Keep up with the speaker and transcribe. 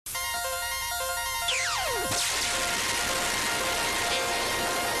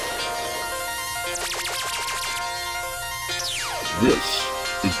This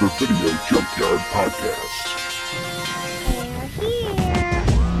is the Video Junkyard Podcast. They're here.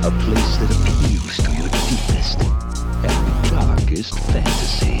 A place that appeals to your deepest and darkest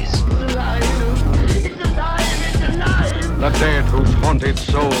fantasies. It's alive! It's alive! The dead whose haunted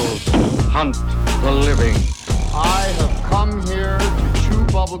souls hunt the living. I have come here to chew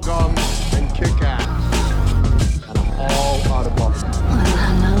bubblegum and kick ass. And I'm all out of bubblegum.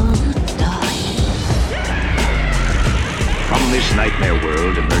 From this nightmare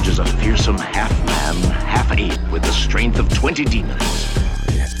world emerges a fearsome half-man, half-ape with the strength of 20 demons.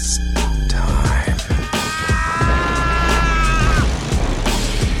 It's time.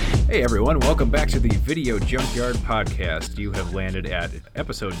 Hey everyone, welcome back to the Video Junkyard Podcast. You have landed at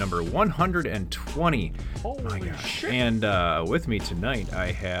episode number 120. Holy shit. And with me tonight,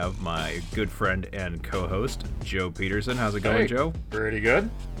 I have my good friend and co-host, Joe Peterson. How's it going, Joe? Pretty good.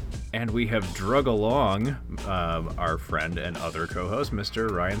 And we have drug along our friend and other co-host,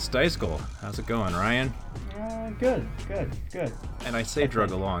 Mr. Ryan Steiskell. How's it going, Ryan? Good. And I say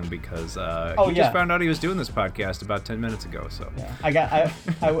drug along because he just found out he was doing this podcast about 10 minutes ago. So yeah,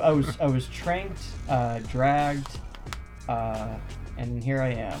 I was tranked, dragged, and here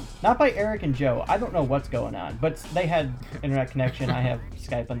I am. Not by Eric and Joe. I don't know what's going on, but they had internet connection. I have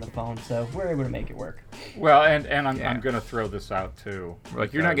Skype on the phone, so we're able to make it work. Well, and I'm going to throw this out too.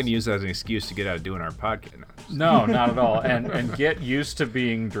 Like, you're not going to use that as an excuse to get out of doing our podcast. No, not at all. And get used to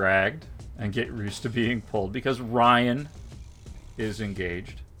being dragged and get used to being pulled because Ryan is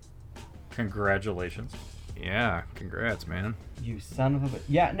engaged. Congratulations. Yeah, congrats, man. You son of a bitch.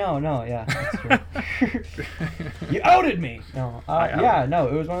 Yeah, no, yeah, that's true. You outed me! No,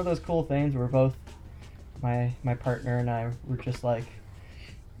 it was one of those cool things where both my partner and I were just like,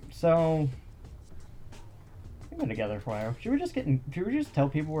 so, we've been together for a while. Should we just tell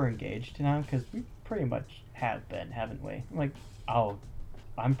people we're engaged now? Because we pretty much have been, haven't we? I'm like, oh,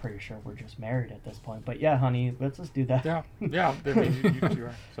 I'm pretty sure we're just married at this point. But yeah, honey, let's just do that. Yeah, I mean, you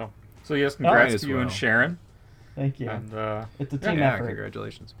are. So yes, congrats to you and Sharon. Thank you. And it's a team effort.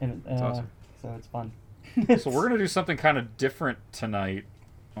 Congratulations. And, That's awesome. So it's fun. So we're gonna do something kind of different tonight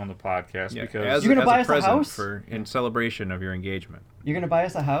on the podcast because you're gonna buy us a present house in celebration of your engagement. You're gonna buy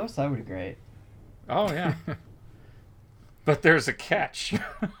us a house? That would be great. Oh yeah. But there's a catch.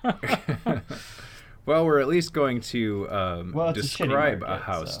 Well, we're at least going to describe a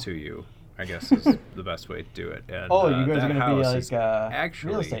house to you, I guess is the best way to do it. And, you guys are going to be like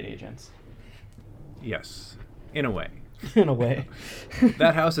actually, real estate agents. Yes, in a way. In a way.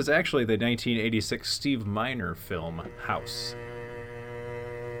 That house is actually the 1986 Steve Miner film, House.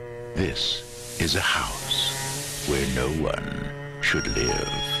 This is a house where no one should live.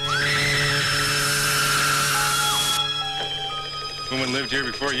 Woman lived here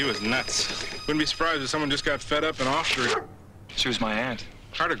before you was nuts. Wouldn't be surprised if someone just got fed up and offed her. She was my aunt.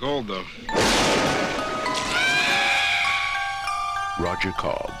 Heart of gold, though. Roger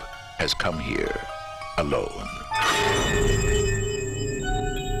Cobb has come here alone.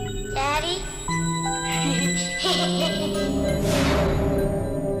 Daddy?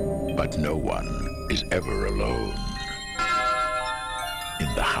 But no one is ever alone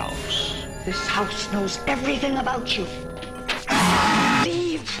in the house. This house knows everything about you.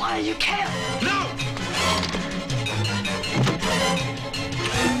 Leave while you can. No!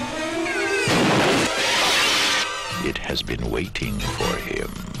 It has been waiting for him.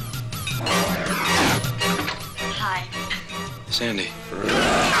 Hi. Sandy.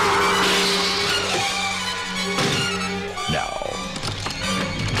 Now,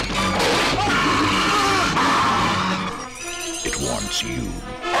 it wants you.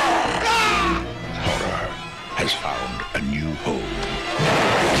 Horror has found a new home.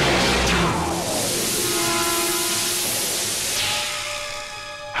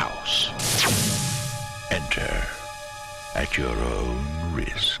 House. Enter at your own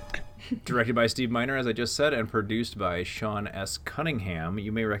risk. Directed by Steve Miner, as I just said, and produced by Sean S. Cunningham.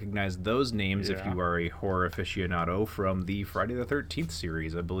 You may recognize those names if you are a horror aficionado from the Friday the 13th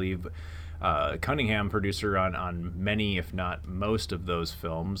series. I believe Cunningham, producer on many, if not most, of those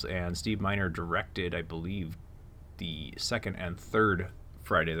films, and Steve Miner directed, I believe, the second and third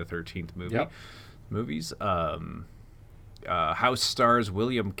Friday the 13th movies. House stars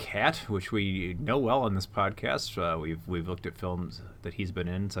William Catt, which we know well on this podcast. We've looked at films that he's been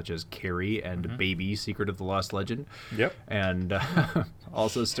in, such as Carrie and Baby, Secret of the Lost Legend. Yep. And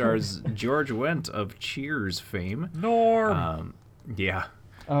also stars George Wendt of Cheers fame. Norm. Yeah.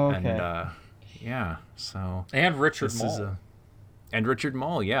 Oh, okay. And So. And Richard Mole. And Richard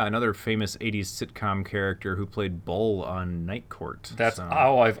Mall, yeah, another famous 80s sitcom character who played Bull on Night Court. That's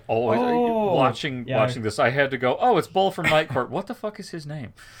I've always watching this. I had to go, oh, it's Bull from Night Court. What the fuck is his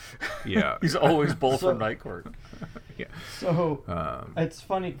name? Yeah. He's always Bull from Night Court. Yeah. So it's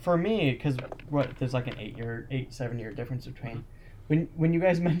funny for me because there's like an 7 year difference between when you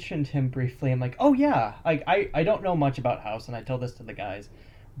guys mentioned him briefly. I'm like, oh yeah, I don't know much about House, and I told this to the guys,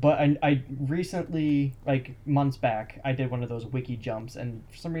 but I recently, like months back, I did one of those wiki jumps, and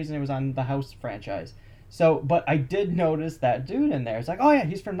for some reason it was on the House franchise. So, but I did notice that dude in there. It's like, oh yeah,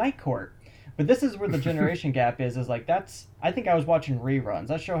 he's from Night Court. But this is where the generation gap is like I think I was watching reruns.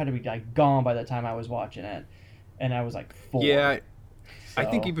 That show had to be like gone by the time I was watching it. And I was like 4. Yeah, so. I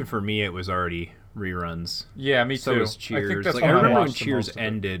think even for me it was already reruns. Yeah, me too. So was Cheers. I think that's like, when I remember when watched Cheers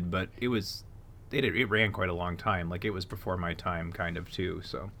ended, but it ran quite a long time. Like it was before my time, kind of too.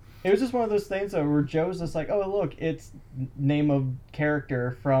 So it was just one of those things though, where Joe's just like, oh look, it's name of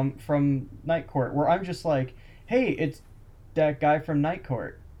character from Night Court. Where I'm just like, hey, it's that guy from Night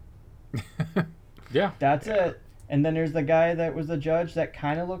Court. Yeah, that's it. And then there's the guy that was the judge that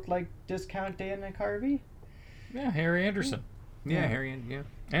kind of looked like Discount Dana Carvey. Yeah, Harry Anderson. Yeah, Harry, yeah.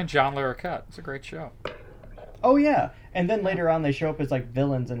 And John Larroquette. It's a great show. Oh, yeah. And then later on, they show up as, like,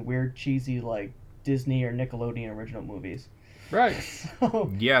 villains in weird, cheesy, like, Disney or Nickelodeon original movies. Right. So,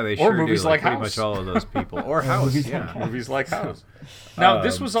 yeah, they sure movies do. like pretty House. much all of those people. Or House, yeah. Movies like House. Now,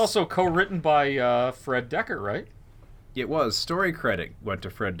 this was also co-written by Fred Dekker, right? It was. Story credit went to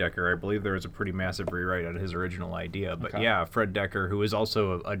Fred Dekker. I believe there was a pretty massive rewrite on his original idea. But yeah, Fred Dekker, who is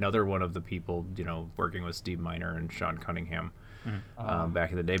also another one of the people, working with Steve Miner and Sean Cunningham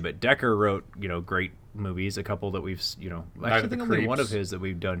back in the day. But Dekker wrote, great movies, a couple that we've, I think only one of his that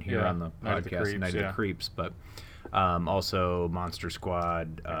we've done here on the podcast, Night of the Creeps. But also Monster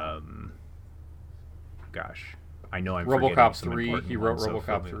Squad. Gosh, I know I'm forgetting RoboCop some 3. He wrote ones,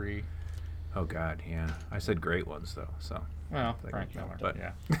 RoboCop 3. Oh God, yeah. I said great ones though. So well, Frank Miller, but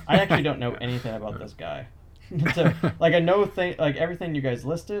yeah. I actually don't know anything about this guy. So, like I know like everything you guys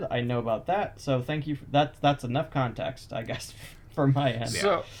listed, I know about that. So thank you. That's enough context, I guess, for my end.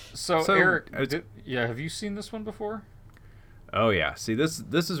 So Eric, have you seen this one before? Oh yeah. See, this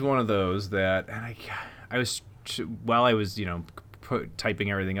is one of those that, and I was while I was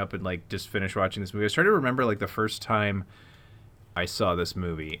typing everything up and like just finished watching this movie, I was trying to remember like the first time I saw this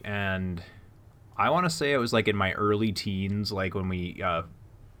movie, and I want to say it was like in my early teens, like when we, I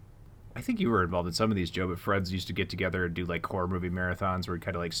think you were involved in some of these, Joe, but Fred's used to get together and do like horror movie marathons where we'd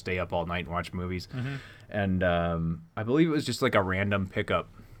kind of like stay up all night and watch movies. Mm-hmm. And I believe it was just like a random pickup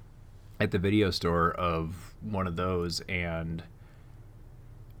at the video store of one of those, and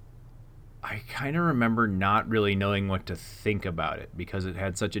I kind of remember not really knowing what to think about it because it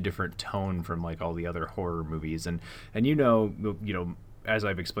had such a different tone from like all the other horror movies. And as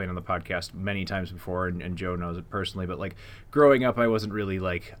I've explained on the podcast many times before, and Joe knows it personally, but like growing up, I wasn't really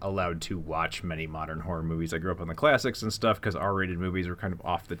like allowed to watch many modern horror movies. I grew up on the classics and stuff because R-rated movies were kind of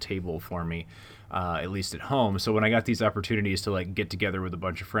off the table for me, at least at home. So when I got these opportunities to like get together with a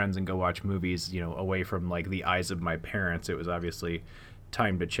bunch of friends and go watch movies, away from like the eyes of my parents, it was obviously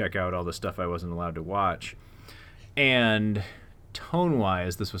time to check out all the stuff I wasn't allowed to watch. And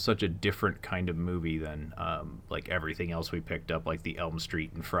tone-wise, this was such a different kind of movie than like everything else we picked up, like the Elm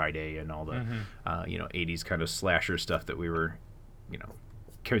Street and Friday and all the 80s kind of slasher stuff that we were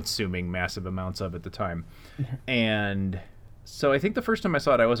consuming massive amounts of at the time. And so I think the first time I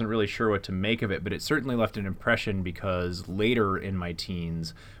saw it, I wasn't really sure what to make of it, but it certainly left an impression because later in my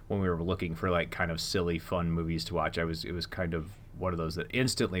teens, when we were looking for like kind of silly, fun movies to watch, it was kind of one of those that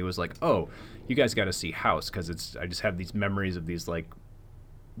instantly was like, oh, you guys got to see House, because I just have these memories of these like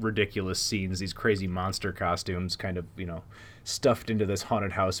ridiculous scenes, these crazy monster costumes kind of, stuffed into this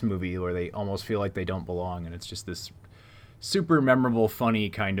haunted house movie where they almost feel like they don't belong, and it's just this super memorable, funny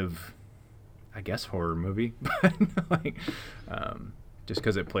kind of, I guess, horror movie, but like, just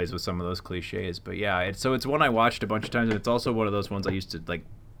because it plays with some of those cliches. But yeah, it's one I watched a bunch of times, and it's also one of those ones I used to like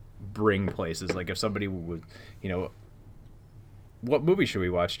bring places. Like if somebody would, what movie should we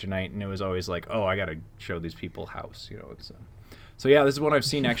watch tonight? And it was always like, oh, I got to show these people House. It's so yeah, this is one I've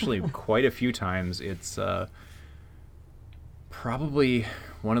seen actually quite a few times. It's probably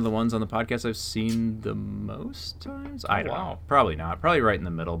one of the ones on the podcast I've seen the most times. I don't know. Probably not. Probably right in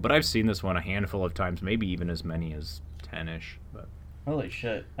the middle. But I've seen this one a handful of times, maybe even as many as 10-ish. But holy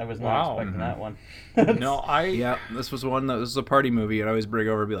shit, I was not expecting that one. Yeah, this was one that was a party movie, and I always bring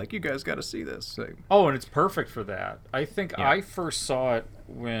over and be like, you guys got to see this. So, and it's perfect for that. I think I first saw it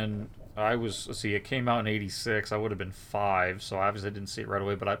when I was, it came out in 86. I would have been 5, so obviously I didn't see it right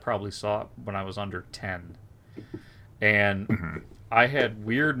away, but I probably saw it when I was under 10. And I had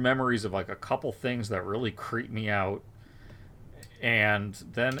weird memories of like a couple things that really creeped me out. And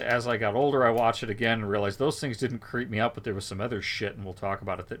then as I got older, I watched it again and realized those things didn't creep me out, but there was some other shit, and we'll talk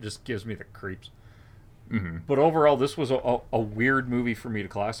about it, that just gives me the creeps. Mm-hmm. But overall, this was a weird movie for me to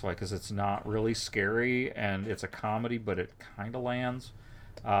classify because it's not really scary, and it's a comedy, but it kind of lands.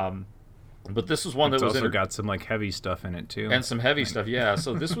 But this was one that was also got some like heavy stuff in it too, and some heavy stuff. Yeah,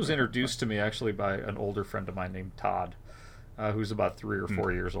 so this was introduced to me actually by an older friend of mine named Todd, who's about 3 or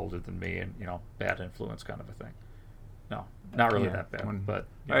 4 years older than me, and bad influence kind of a thing. No, not really that bad, but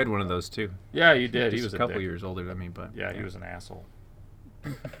I had one of those too. Yeah, you did. He was a couple years older than me, but yeah, he was an asshole.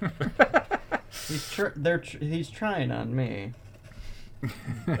 He's trying on me.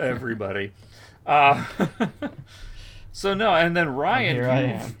 Everybody. So no, and then Ryan, here I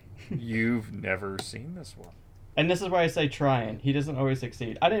am. You've never seen this one. And this is why I say trying. He doesn't always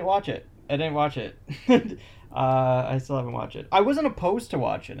succeed. I didn't watch it. I still haven't watched it. I wasn't opposed to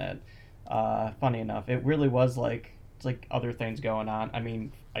watching it. Funny enough, it really was like other things going on. I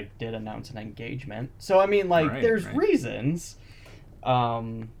mean, I did announce an engagement, so I mean, there's reasons.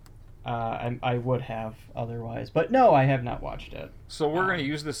 I would have otherwise, but no, I have not watched it. So we're going to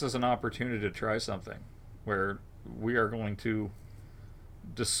use this as an opportunity to try something, where we are going to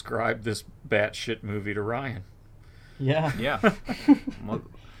describe this batshit movie to Ryan. Yeah. Well,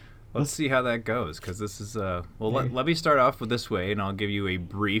 let's see how that goes, because this is let me start off with this way, and I'll give you a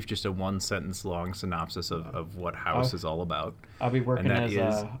brief, just a 1-sentence long synopsis of what House is all about. I'll be working as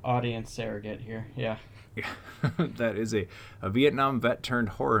an audience surrogate here. Yeah. That is a Vietnam vet turned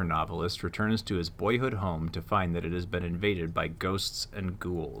horror novelist returns to his boyhood home to find that it has been invaded by ghosts and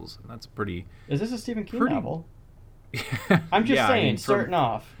ghouls. And that's pretty. Is this a Stephen King novel? I'm just saying, starting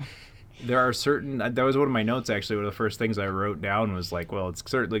off. There are certain. That was one of my notes, actually. One of the first things I wrote down was like, well, it's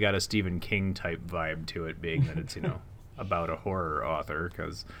certainly got a Stephen King type vibe to it, being that it's about a horror author.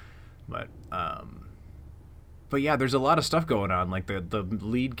 But yeah, there's a lot of stuff going on. Like the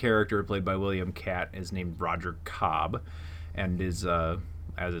lead character, played by William Catt, is named Roger Cobb, and is as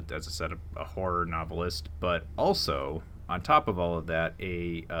I said, a horror novelist. But also, on top of all of that,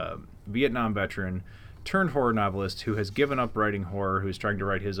 a Vietnam veteran turned horror novelist who has given up writing horror, who's trying to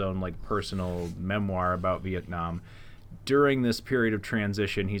write his own personal memoir about Vietnam. During this period of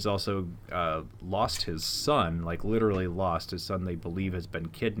transition, he's also lost his son, literally lost his son. They believe has been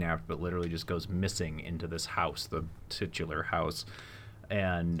kidnapped, but literally just goes missing into this house, the titular house,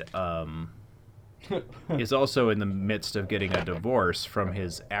 and is also in the midst of getting a divorce from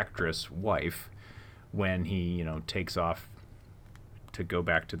his actress wife when he, takes off to go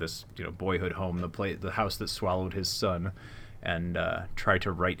back to this, boyhood home, the house that swallowed his son, and try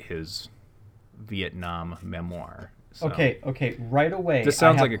to write his Vietnam memoir. So. Okay, right away. This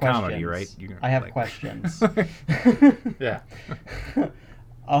sounds like a comedy, right? I have questions. Yeah.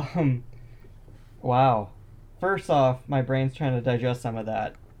 Wow. First off, my brain's trying to digest some of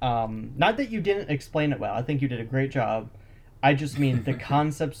that. Not that you didn't explain it well. I think you did a great job. I just mean the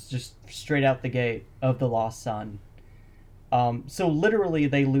concepts just straight out the gate of the lost son. So literally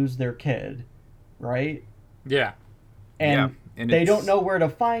they lose their kid, right? Yeah. And they don't know where to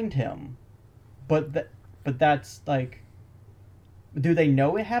find him. But that's do they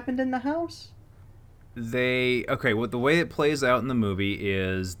know it happened in the house? The way it plays out in the movie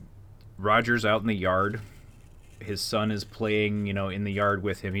is Roger's out in the yard. His son is playing, in the yard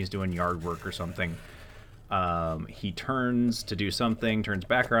with him. He's doing yard work or something. He turns to do something, turns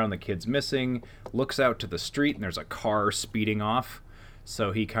back around, the kid's missing, looks out to the street, and there's a car speeding off.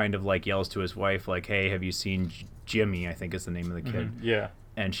 So he kind of yells to his wife, hey, have you seen Jimmy, I think is the name of the kid. Mm-hmm. Yeah.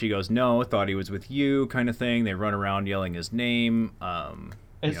 And she goes, no, thought he was with you, kind of thing. They run around yelling his name.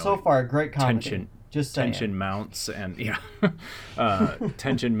 It's so far a great comedy. Tension mounts and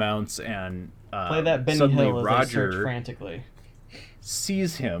tension mounts and play that Benny suddenly Hill as Roger they search frantically.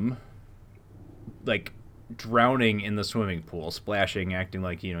 Sees him drowning in the swimming pool, splashing, acting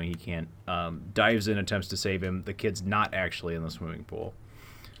like he can't. Dives in, attempts to save him. The kid's not actually in the swimming pool.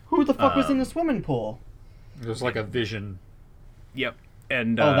 Who the fuck was in the swimming pool? There's a vision. Yep.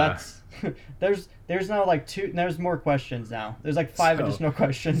 And that's there's now there's more questions now. There's 5 additional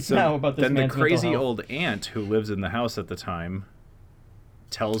questions now about this man's mental health. Then the crazy old aunt who lives in the house at the time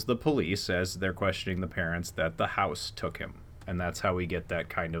tells the police, as they're questioning the parents, that the house took him, and that's how we get that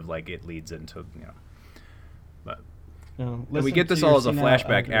kind of it leads into But we get this all as a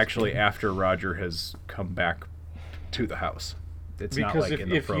flashback actually after Roger has come back to the house. It's because not in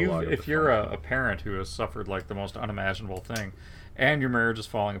the prologue. If you're a parent who has suffered the most unimaginable thing, and your marriage is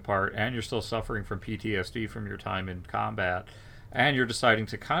falling apart, and you're still suffering from PTSD from your time in combat, and you're deciding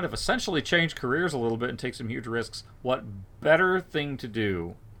to kind of essentially change careers a little bit and take some huge risks, what better thing to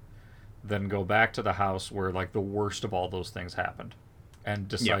do than go back to the house where like the worst of all those things happened and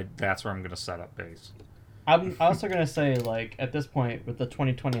decide that's where I'm going to set up base. I'm also going to say, like, at this point, with the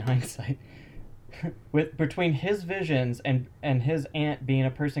 2020 hindsight, between his visions and his aunt being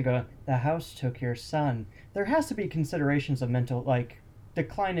a person going, the house took your son, there has to be considerations of mental, like,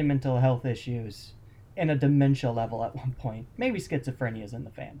 decline in mental health issues and a dementia level at one point. Maybe schizophrenia is in the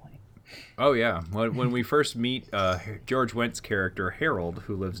family. Oh, yeah. When we first meet George Wendt's character, Harold,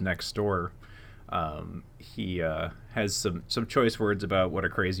 who lives next door, he has some choice words about what a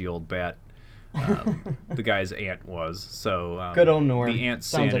crazy old bat the guy's aunt was. So good old Norm. The aunt's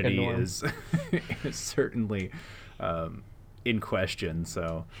Sounds sanity like a Norm. is certainly in question.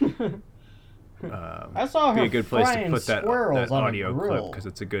 So I saw her be a good place to frying put that squirrels on audio a grill. clip because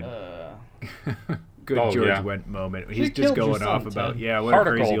it's a good Oh, George yeah. Wendt moment. She He's just killed your going son, off about Ted. what Heart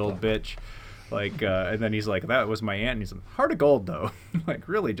a of crazy gold. old bitch. Like and then he's like, that was my aunt, and he's like, heart of gold though. Like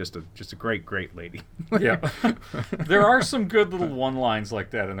really just a great lady. Yeah. There are some good little one-lines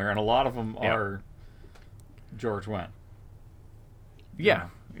like that in there, and a lot of them are George Wendt. Yeah.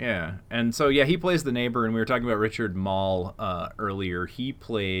 And so he plays the neighbor, and we were talking about Richard Mall earlier. He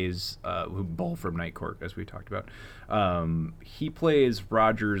plays Bull from Night Court, as we talked about. He plays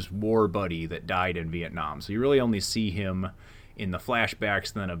Roger's war buddy that died in Vietnam. So you really only see him in the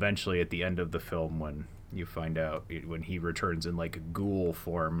flashbacks, and then eventually at the end of the film when you find out when he returns in like a ghoul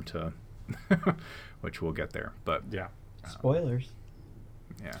form to which we'll get there. But Spoilers.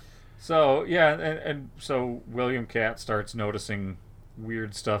 Yeah. So and so William Katt starts noticing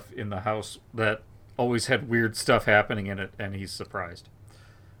weird stuff in the house that always had weird stuff happening in it, and he's surprised.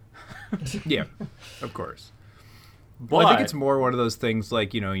 Yeah, of course. But Well, I think it's more one of those things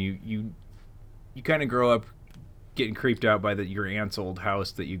like, you kind of grow up getting creeped out by your aunt's old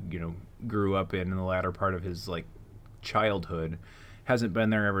house that you grew up in the latter part of his like childhood, hasn't been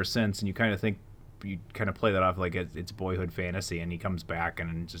there ever since, and you kind of think you kind of play that off like it's boyhood fantasy, and he comes back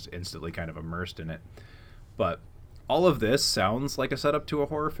and just instantly kind of immersed in it. But all of this sounds like a setup to a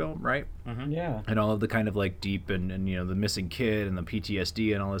horror film, right? Mm-hmm. Yeah. And all of the kind of like deep and the missing kid and the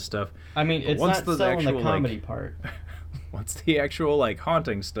PTSD and all this stuff. I mean, it's once not the selling the actual, comedy like, part. Once the actual like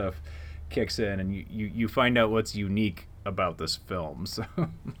haunting stuff kicks in, and you find out what's unique about this film. So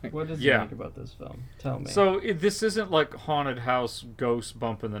What is unique about this film? Tell me. So this isn't like haunted house, ghost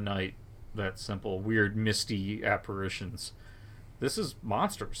bump in the night, that simple, weird, misty apparitions. This is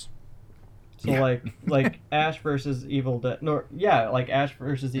monsters. So like Ash versus Evil Dead. No, yeah, like Ash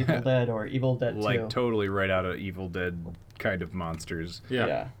versus Evil Dead or Evil Dead 2. like totally right out of Evil Dead kind of monsters.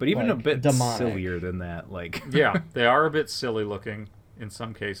 Yeah. But even like a bit demonic. sillier than that. Like Yeah, they are a bit silly looking in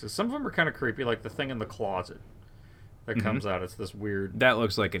some cases. Some of them are kind of creepy, like the thing in the closet that comes out. It's this weird. that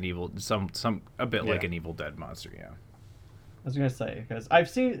looks like an evil a bit like an Evil Dead monster. Yeah. I was gonna say because I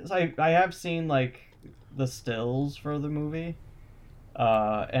have seen like the stills for the movie,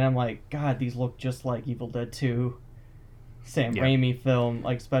 and I'm like, God, these look just like Evil Dead 2, Sam Raimi film,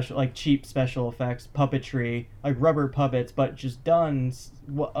 like cheap special effects, puppetry, like rubber puppets, but just done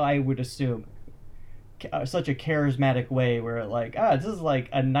what I would assume such a charismatic way where this is like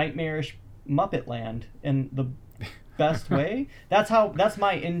a nightmarish Muppet Land in the best way. That's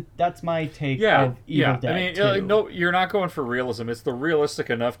my take of Evil Dead. I mean, 2. no, you're not going for realism. It's the realistic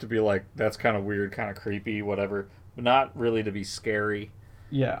enough to be like, that's kind of weird, kind of creepy, whatever, but not really to be scary.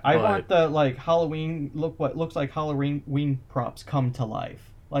 Yeah, I want the Halloween what looks like Halloween props come to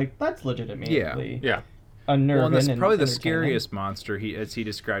life. Like that's legitimately unnerving. Well, and probably the entertaining. scariest monster as he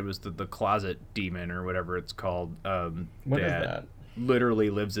described was the closet demon or whatever it's called. What is that? Literally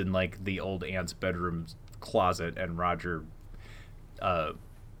lives in like the old aunt's bedroom closet, and Roger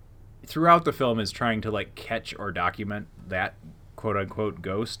throughout the film is trying to like catch or document that quote unquote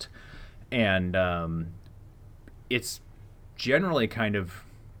ghost, and it's generally kind of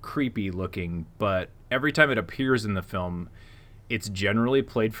creepy looking, but every time it appears in the film it's generally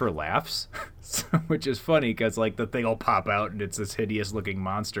played for laughs, which is funny because like the thing will pop out and it's this hideous looking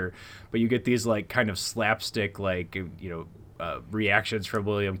monster, but you get these like kind of slapstick like reactions from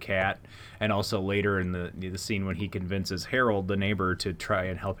William Katt, and also later in the scene when he convinces Harold, the neighbor, to try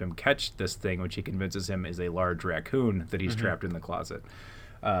and help him catch this thing, which he convinces him is a large raccoon that he's trapped in the closet.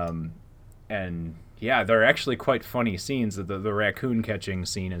 And yeah, they're actually quite funny scenes. The raccoon catching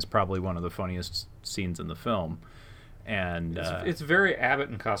scene is probably one of the funniest scenes in the film. And it's very Abbott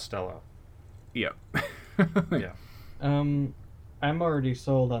and Costello. Yeah. Yeah. I'm already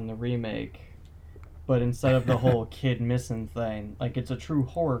sold on the remake, but instead of the whole kid missing thing, like it's a true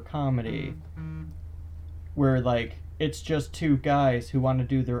horror comedy where like it's just two guys who want to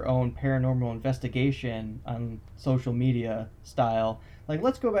do their own paranormal investigation on social media style. Like,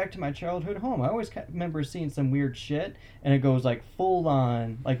 let's go back to my childhood home. I always remember seeing some weird shit, and it goes, like, full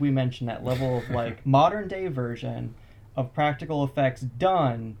on, like we mentioned, that level of, like, modern-day version of practical effects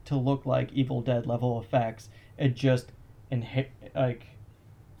done to look like Evil Dead level effects. It just,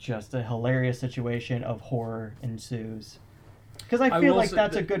 just a hilarious situation of horror ensues. Because I feel like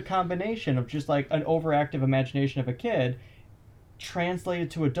that's a good combination of just, like, an overactive imagination of a kid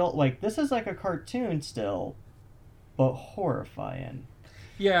translated to adult. Like, this is like a cartoon still, but horrifying.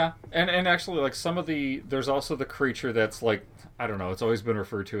 Yeah, and actually, like, there's also the creature that's, like, I don't know, it's always been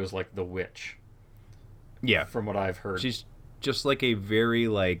referred to as, like, the witch. Yeah. From what I've heard. She's just, like, a very,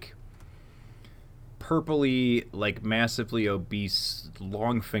 like, purpley, like, massively obese,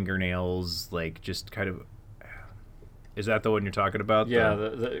 long fingernails, like, just kind of... Is that the one you're talking about? Yeah,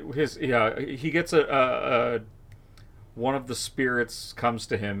 he gets one of the spirits comes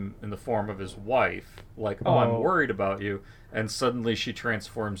to him in the form of his wife, like, I'm worried about you, and suddenly she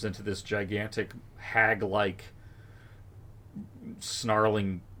transforms into this gigantic hag-like,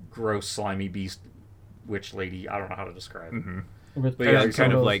 snarling, gross, slimy beast witch lady. I don't know how to describe it. With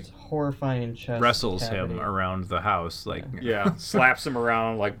kind of like horrifying chest wrestles cavity. him around the house, like slaps him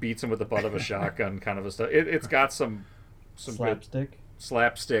around, like beats him with the butt of a shotgun, kind of a stuff. It's got some slapstick, good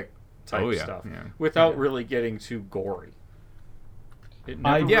slapstick type stuff, without really getting too gory.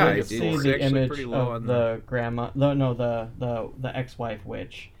 I did see the image of the grandma, the ex-wife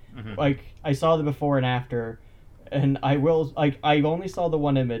witch. Like, I saw the before and after, and I only saw the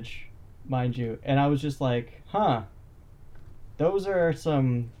one image, mind you, and I was just like, those are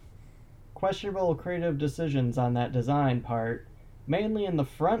some questionable creative decisions on that design part, mainly in the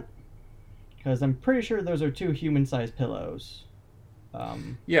front, because I'm pretty sure those are two human-sized pillows.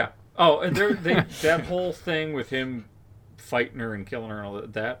 Yeah. Oh, and that whole thing with him fighting her and killing her and all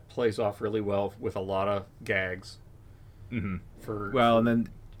that plays off really well with a lot of gags. And then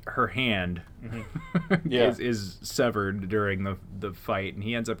her hand is severed during the fight, and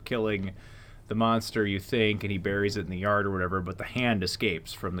he ends up killing the monster, you think, and he buries it in the yard or whatever, but the hand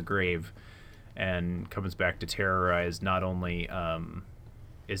escapes from the grave and comes back to terrorize not only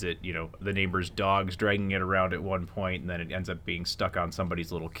is it, the neighbor's dog's dragging it around at one point, and then it ends up being stuck on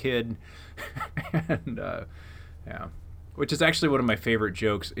somebody's little kid. And which is actually one of my favorite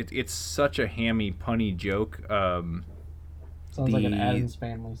jokes. It's such a hammy, punny joke. Sounds like an Addams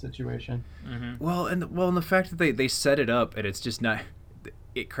Family situation. Well, and the fact that they set it up, and it's just not...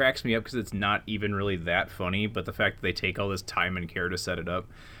 It cracks me up because it's not even really that funny, but the fact that they take all this time and care to set it up.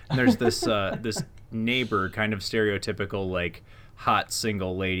 And there's this this neighbor, kind of stereotypical, like, hot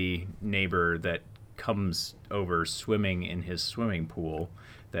single lady neighbor that comes over swimming in his swimming pool,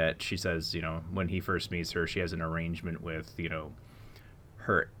 that she says, when he first meets her, she has an arrangement with,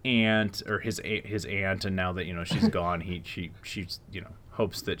 her aunt, or his aunt, and now that, she's gone, she's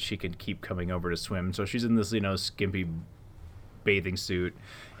hopes that she can keep coming over to swim. So she's in this, skimpy bathing suit,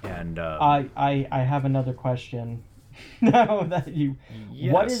 and I have another question. Now that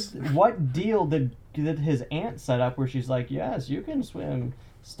what deal did his aunt set up where she's like, yes, you can swim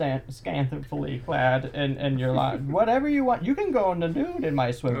scantily clad and you're like, whatever you want, you can go in the nude in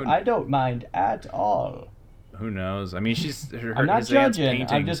my swim. I don't mind at all. Who knows? I mean, I'm not judging.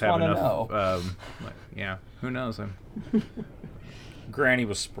 I just want to know. Who knows? Granny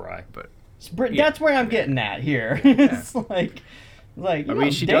was spry, but that's where I'm getting at here. It's like I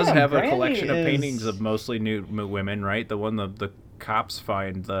mean, she does have a collection of paintings of mostly nude women, right? The one the cops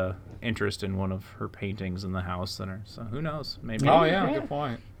find the interest in one of her paintings in the house center. So who knows? Maybe. Oh yeah, good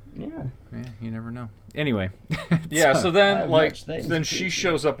point. Yeah, you never know. Anyway. So then then she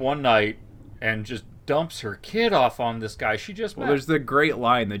shows up one night and just dumps her kid off on this guy she just met. There's the great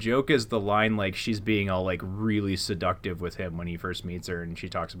line. The joke is the line, like, she's being all, like, really seductive with him when he first meets her, and she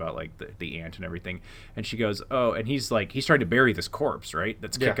talks about, like, the aunt and everything, and she goes, and he's trying to bury this corpse, right,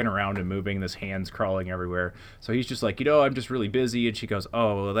 that's kicking around and moving, this hand's crawling everywhere, so he's just like, I'm just really busy, and she goes,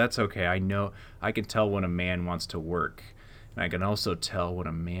 well, that's okay, I know, I can tell when a man wants to work, and I can also tell when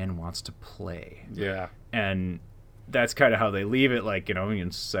a man wants to play. And that's kind of how they leave it, like,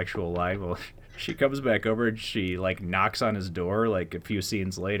 in sexual lie. Well, she comes back over and she, like, knocks on his door, like, a few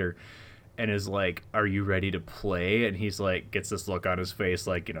scenes later, and is like, are you ready to play? And he's like, gets this look on his face,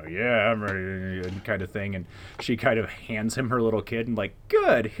 like, yeah, I'm ready, and kind of thing. And she kind of hands him her little kid and, like,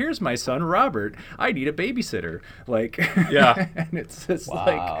 good, here's my son Robert, I need a babysitter, like. And it's just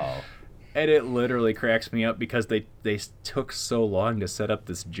like, and it literally cracks me up because they took so long to set up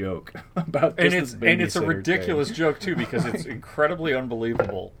this joke about this and it's a ridiculous joke too, because it's incredibly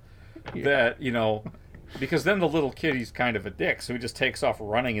unbelievable that Because then the little kid, he's kind of a dick, so he just takes off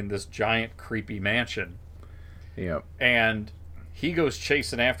running in this giant, creepy mansion. Yep. And he goes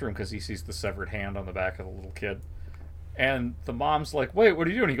chasing after him because he sees the severed hand on the back of the little kid. And the mom's like, wait, what are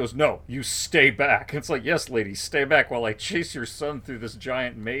you doing? He goes, no, you stay back. It's like, yes, lady, stay back while I chase your son through this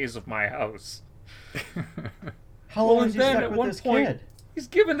giant maze of my house. How long is he stuck with this kid? He's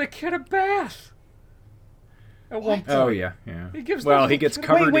giving the kid a bath. At one point. Oh, yeah. He gives he gets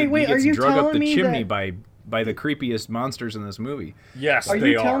covered. Wait, he gets are you drug up the telling me chimney that... by the creepiest monsters in this movie. Yes, are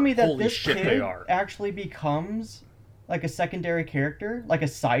they you telling me that Holy this shit, kid they are. actually becomes like a secondary character, like a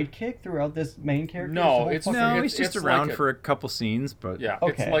sidekick throughout this main character? No, he's just around like for a couple scenes, but yeah,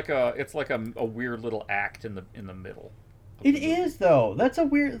 okay. It's like a weird little act in the middle. It is though. That's a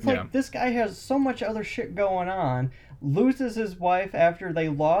weird. It's Yeah. like this guy has so much other shit going on. Loses his wife after they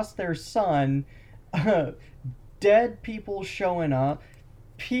lost their son. Dead people showing up.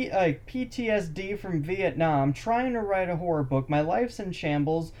 PTSD from Vietnam. Trying to write a horror book. My life's in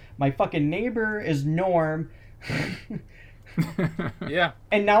shambles. My fucking neighbor is Norm. Yeah.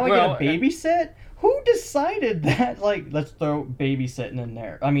 And now I get a babysit? Who decided that? Like, let's throw babysitting in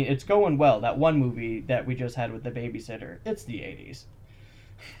there. I mean, it's going well. That one movie that we just had with the babysitter. It's the 80s.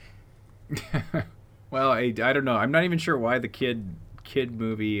 Well, I don't know. I'm not even sure why the kid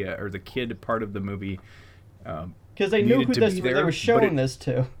movie or the kid part of the movie. Because they knew who they were showing this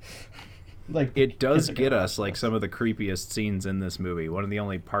to. Like, it does get us like some of the creepiest scenes in this movie. One of the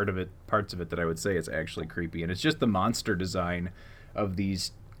only parts of it that I would say is actually creepy, and it's just the monster design of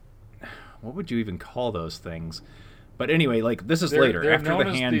these. What would you even call those things? But anyway, like this is later they're after known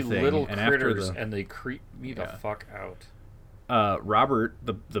the as hand the thing, little and critters, after and they creep me the fuck out. Robert,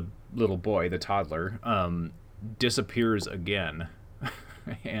 the little boy, the toddler, disappears again,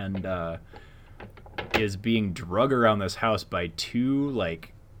 and is being drug around this house by two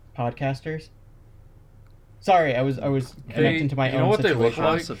like podcasters. Sorry, I was connecting to my own. You know what situation. they look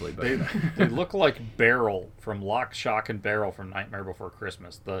like? Possibly, but... they look like Beryl from Lock, Shock, and Barrel from Nightmare Before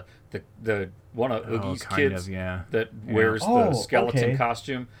Christmas. The one of Oogie's kids that wears the skeleton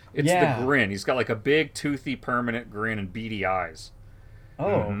costume. It's the grin. He's got like a big toothy permanent grin and beady eyes.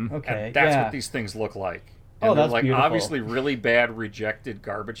 Oh, okay. And that's what these things look like. And they're like beautiful. Obviously really bad rejected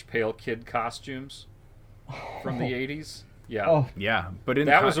garbage pail kid costumes from the 80s. Yeah. Oh. Yeah, but in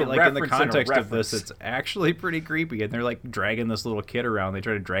that was a like in the context of reference. this, it's actually pretty creepy, and they're like dragging this little kid around. They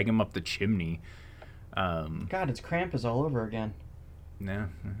try to drag him up the chimney. God, it's Krampus all over again. Yeah.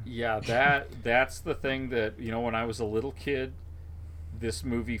 Yeah, that's the thing that when I was a little kid, this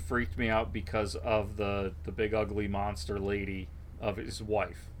movie freaked me out because of the big ugly monster lady of his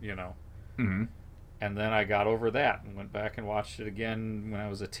wife. Mm-hmm. And then I got over that and went back and watched it again when I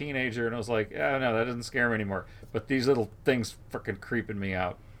was a teenager, and I was like, no, that doesn't scare me anymore. But these little things freaking creeping me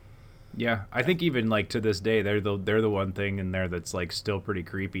out. Yeah, I think even like to this day, they're the one thing in there that's like still pretty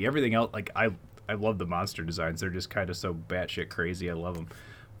creepy. Everything else, like I love the monster designs. They're just kind of so batshit crazy. I love them.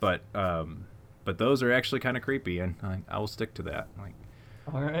 But those are actually kind of creepy, and I will stick to that. Like,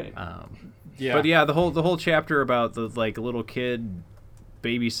 all right. Yeah. But yeah, the whole chapter about the like little kid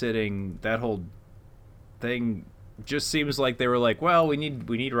babysitting, that whole thing just seems like they were like, well, we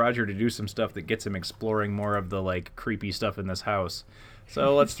need Roger to do some stuff that gets him exploring more of the like creepy stuff in this house,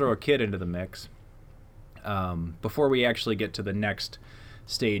 so let's throw a kid into the mix before we actually get to the next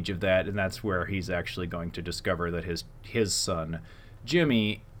stage of that, and that's where he's actually going to discover that his son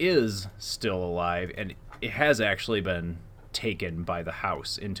Jimmy is still alive, and it has actually been taken by the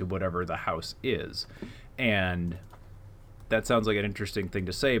house into whatever the house is. And that sounds like an interesting thing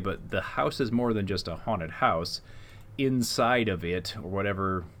to say, but the house is more than just a haunted house. Inside of it, or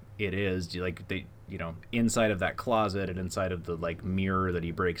whatever it is, inside of that closet and inside of the like mirror that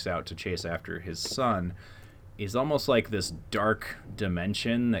he breaks out to chase after his son, is almost like this dark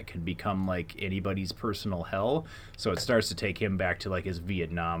dimension that can become like anybody's personal hell. So it starts to take him back to like his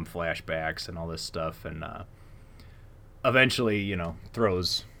Vietnam flashbacks and all this stuff, and eventually,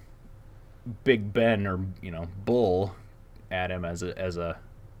 throws Big Ben or Bull at him as a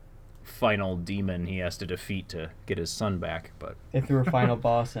final demon he has to defeat to get his son back. But they threw a final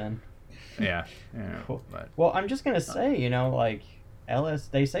boss in. Yeah. Cool. But, well, I'm just gonna say, like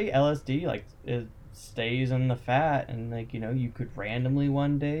they say LSD like it stays in the fat, and like you could randomly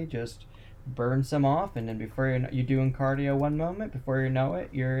one day just burn some off, and then before you're doing cardio one moment, before you know it,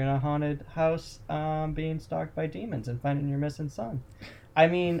 you're in a haunted house being stalked by demons and finding your missing son. I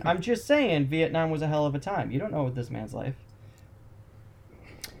mean, I'm just saying, Vietnam was a hell of a time. You don't know what this man's life.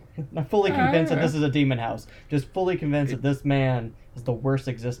 I'm fully convinced that this is a demon house. Just fully convinced that this man is the worst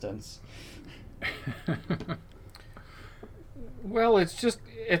existence. Well, it's just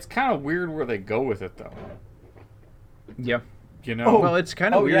it's kind of weird where they go with it, though. Yeah. You know? Well, it's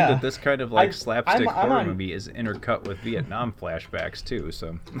kind of weird that this kind of like slapstick I'm horror movie is intercut with Vietnam flashbacks too.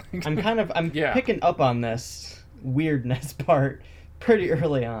 So I'm picking up on this weirdness part pretty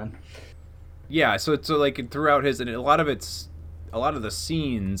early on. Yeah, so like throughout his, and a lot of the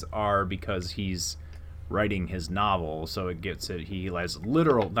scenes are because he's writing his novel, so it gets it. He has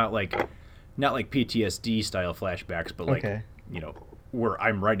literal, not like PTSD style flashbacks, but like where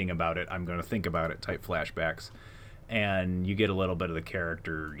I'm writing about it, I'm going to think about it type flashbacks. And you get a little bit of the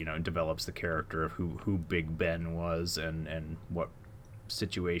character, develops the character of who Big Ben was and what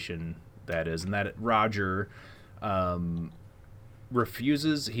situation that is. And that Roger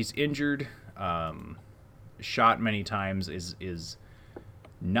refuses, he's injured, shot many times, is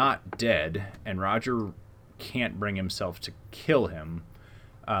not dead, and Roger can't bring himself to kill him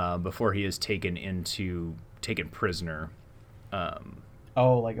before he is taken prisoner.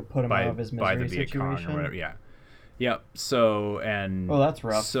 Like put him out of his misery by the Viet Cong situation? or whatever, yeah. Yep. So that's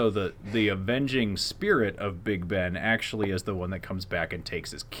rough. So the avenging spirit of Big Ben actually is the one that comes back and takes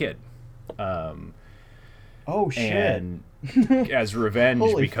his kid. Shit! And as revenge,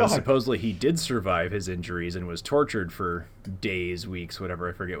 because supposedly he did survive his injuries and was tortured for days, weeks, whatever.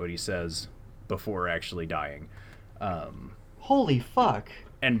 I forget what he says before actually dying. Holy fuck!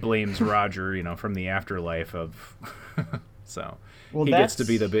 And blames Roger, from the afterlife of. So he gets to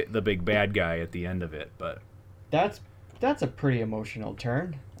be the big bad guy at the end of it, but. That's a pretty emotional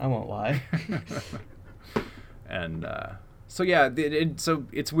turn. I won't lie. And so yeah, so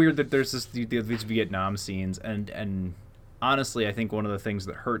it's weird that there's these Vietnam scenes, and honestly, I think one of the things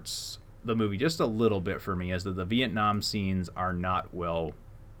that hurts the movie just a little bit for me is that the Vietnam scenes are not well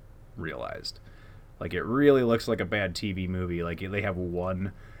realized. Like, it really looks like a bad TV movie. Like, they have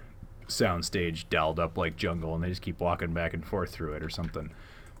one soundstage dialed up like jungle, and they just keep walking back and forth through it or something.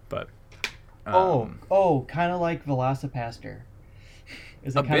 But kind of like Velocipaster.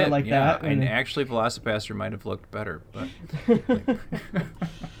 Is it kind of like that? And actually, Velocipaster might have looked better, but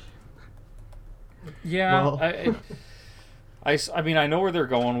yeah. Well. I mean, I know where they're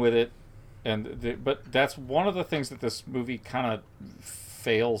going with it, but that's one of the things that this movie kind of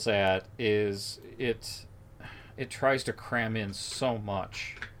fails at is it tries to cram in so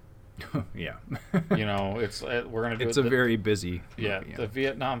much. Yeah. It's we're gonna do. It's very busy. Yeah, the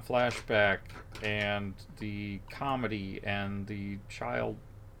Vietnam flashback and the comedy and the child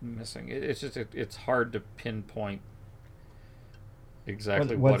missing. It's just it's hard to pinpoint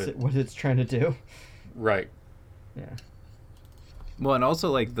exactly what it's trying to do. Right. Yeah. Well, and also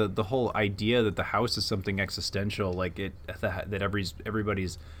like the whole idea that the house is something existential, like that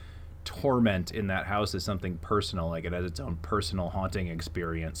everybody's torment in that house is something personal, like it has its own personal haunting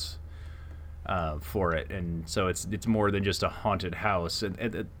experience for it, and so it's more than just a haunted house,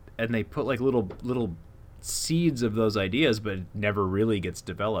 and they put like little seeds of those ideas, but it never really gets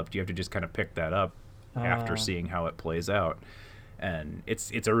developed. You have to just kind of pick that up after seeing how it plays out, and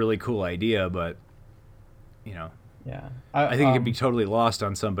it's a really cool idea, but yeah, I think it could be totally lost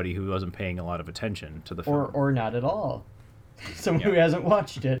on somebody who wasn't paying a lot of attention to the film, or not at all. Someone who hasn't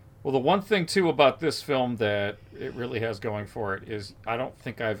watched it. Well, the one thing, too, about this film that it really has going for it is I don't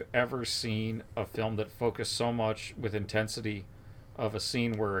think I've ever seen a film that focused so much with intensity of a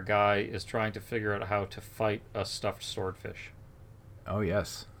scene where a guy is trying to figure out how to fight a stuffed swordfish. Oh,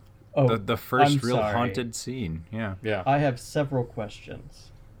 yes. Oh, the first I'm real sorry. haunted scene. Yeah. I have several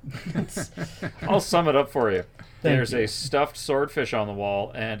questions. I'll sum it up for you. There's you. a stuffed swordfish on the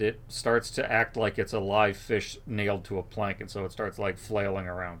wall, and it starts to act like it's a live fish nailed to a plank, and so it starts, like, flailing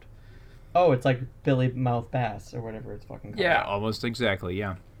around. Oh, it's like Billy Mouth Bass or whatever it's fucking called. Yeah, almost exactly.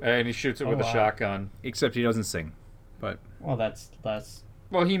 Yeah, and he shoots it with a shotgun. Except he doesn't sing. But well, that's.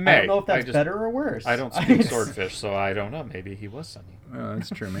 Well, he may. I don't know if that's better or worse. I don't speak swordfish, so I don't know. Maybe he was singing. Oh, that's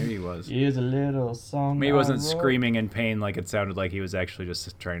true. Maybe he was. Here's a little song. Maybe he wasn't screaming in pain like it sounded like he was actually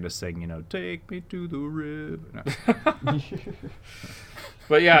just trying to sing. Take me to the river. No.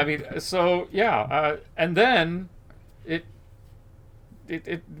 But yeah, I mean, so yeah, and then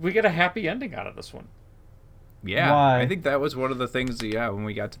we get a happy ending out of this one. Yeah, Why? I think that was one of the things. Yeah, when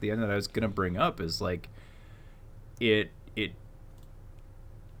we got to the end that I was gonna bring up is like, it's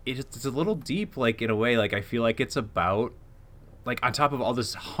a little deep, like in a way. Like I feel like it's about, like on top of all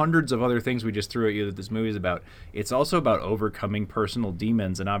this hundreds of other things we just threw at you that this movie is about, it's also about overcoming personal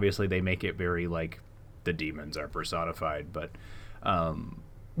demons, and obviously they make it very like the demons are personified, but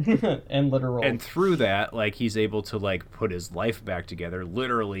and literal. And through that, like he's able to like put his life back together.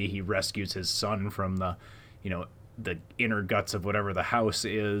 Literally, he rescues his son from the, the inner guts of whatever the house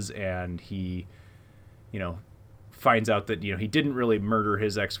is, and he, finds out that, he didn't really murder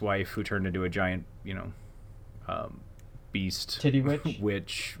his ex-wife who turned into a giant, beast. Titty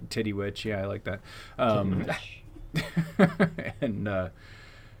witch? Titty witch, yeah, I like that.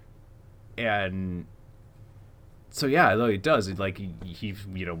 And so, yeah, though he does, he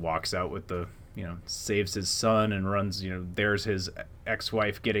walks out with the, saves his son and runs, there's his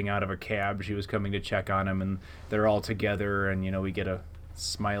ex-wife getting out of a cab. She was coming to check on him, and they're all together, and, we get a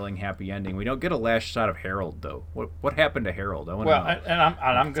smiling, happy ending. We don't get a last shot of Harold, though. What happened to Harold? I want to know. And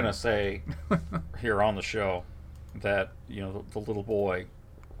I'm gonna say here on the show that the little boy,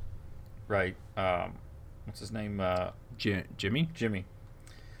 right? What's his name? Jimmy. Jimmy.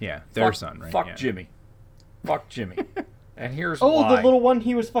 Yeah, their son, right? Fuck yeah. Jimmy. Fuck Jimmy. And here's why. Oh, the little one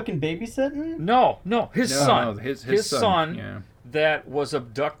he was fucking babysitting? No, his son. No, his son yeah. That was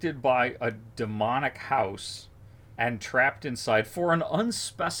abducted by a demonic house and trapped inside for an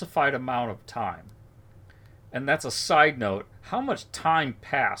unspecified amount of time. And that's a side note. How much time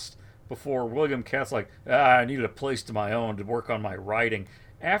passed before William Katt's like, I needed a place to my own to work on my writing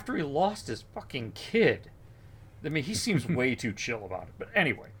after he lost his fucking kid? I mean, he seems way too chill about it. But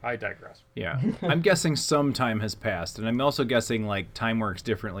anyway, I digress. Yeah. I'm guessing some time has passed. And I'm also guessing, time works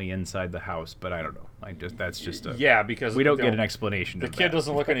differently inside the house. But I don't know. That's just a... Yeah, because... we don't get an explanation the of kid that.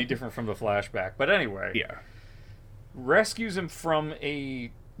 doesn't look any different from the flashback. But anyway... Yeah. Rescues him from a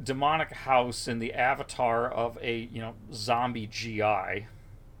demonic house in the avatar of a, zombie GI.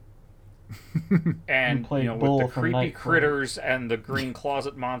 And, with the creepy critters and the green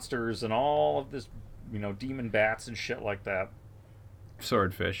closet monsters and all of this, demon bats and shit like that.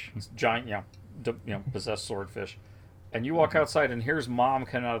 Swordfish. Giant, possessed swordfish. And you walk outside and here's Mom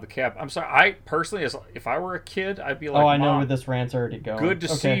coming out of the cab. I'm sorry, I personally, if I were a kid, I'd be like, I know where this rant's already going. Good to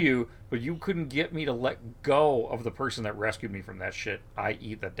see you, but you couldn't get me to let go of the person that rescued me from that shit,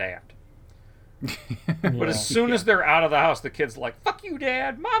 i.e. the dad. But as soon as they're out of the house, the kid's like, fuck you,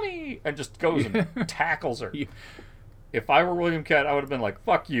 Dad, Mommy, and just goes and tackles her. If I were William Katt, I would have been like,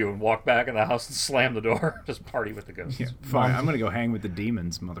 fuck you, and walk back in the house and slam the door. Just party with the ghosts. Yeah, fine, I'm going to go hang with the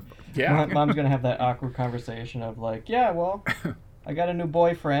demons, motherfucker. Yeah. Mom's going to have that awkward conversation of like, yeah, well, I got a new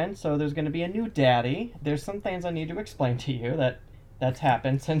boyfriend, so there's going to be a new daddy. There's some things I need to explain to you that's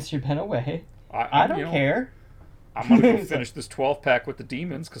happened since you've been away. I don't care. I'm going to go finish this 12-pack with the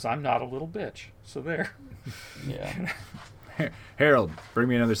demons because I'm not a little bitch. So there. Yeah. Harold, bring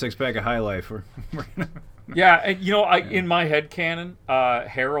me another 6-pack of High Life. We're gonna... Yeah, and in my head canon,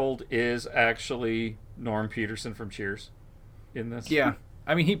 Harold is actually Norm Peterson from Cheers in this. Yeah.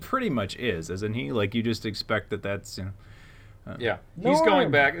 I mean, he pretty much is, isn't he? You just expect that's, yeah. He's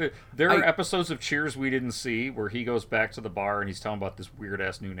going back. There are episodes of Cheers we didn't see where he goes back to the bar and he's telling about this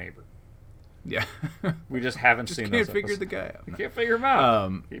weird-ass new neighbor. Yeah. We just haven't seen those can't figure the guy out. You can't figure him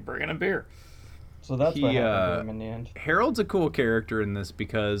out. Keep bringing him beer. So that's what happened to him in the end. Harold's a cool character in this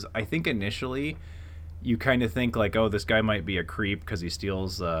because I think initially you kind of think oh, this guy might be a creep because he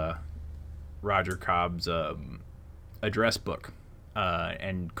steals Roger Cobb's address book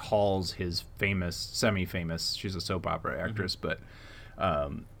and calls his semi-famous, she's a soap opera actress, but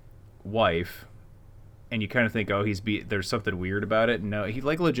wife, and you kind of think, oh, there's something weird about it. No, he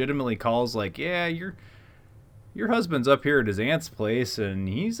legitimately calls yeah, your husband's up here at his aunt's place and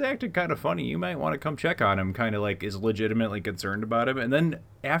he's acting kind of funny. You might want to come check on him. Kind of is legitimately concerned about him. And then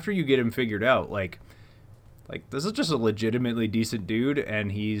after you get him figured out, this is just a legitimately decent dude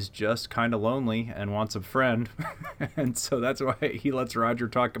and he's just kind of lonely and wants a friend. And so that's why he lets Roger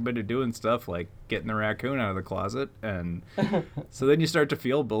talk him into doing stuff like getting the raccoon out of the closet. And so then you start to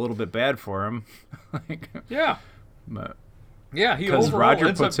feel a little bit bad for him. Yeah. But, yeah, because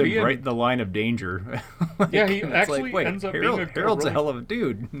Roger puts him right in the line of danger. Yeah, he actually ends up being Harold's a hell of a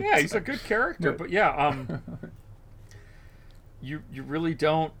dude. Yeah, he's a good character, but yeah, you really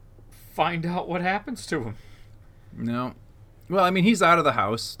don't find out what happens to him. No. Well, I mean, he's out of the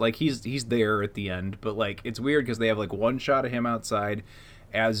house. He's there at the end, but it's weird because they have one shot of him outside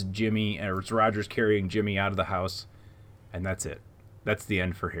as Jimmy, or Roger's carrying Jimmy out of the house, and that's it. That's the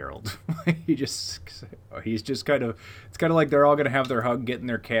end for Harold. He's just kind of, it's kind of like they're all going to have their hug, get in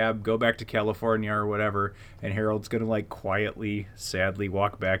their cab, go back to California or whatever, and Harold's going to quietly, sadly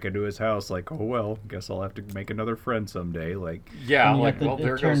walk back into his house oh, well, guess I'll have to make another friend someday. Yeah,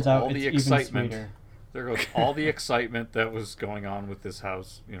 there goes all the excitement. There goes all the excitement that was going on with this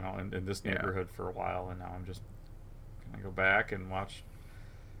house, in this neighborhood for a while, and now I'm just going to go back and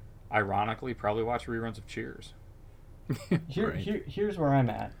ironically, probably watch reruns of Cheers. Here's where I'm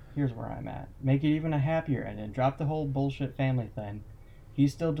at. Make it even a happier ending. Drop the whole bullshit family thing.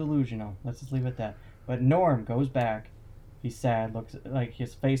 He's still delusional. Let's just leave it at that. But Norm goes back. He's sad. Looks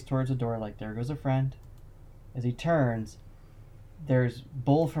his face towards the door. There goes a friend. as he turns, there's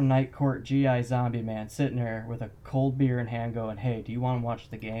Bull from Night Court G.I. Zombie Man sitting there with a cold beer in hand going, "Hey, do you want to watch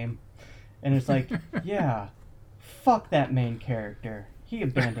the game?" And it's like, yeah, fuck that main character. He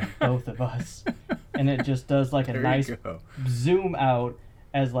abandoned both of us. And it just does like a nice zoom out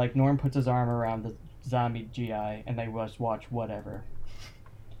as like Norm puts his arm around the zombie GI and they just watch whatever.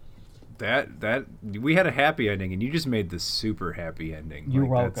 That we had a happy ending, and you just made the super happy ending. You're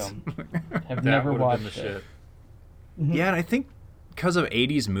welcome. Have never watched it. Yeah, and I think because of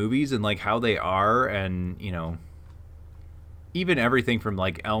 80s movies and like how they are, and you know, even everything from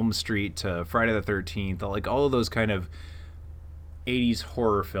like Elm Street to Friday the 13th, like all of those kind of 80s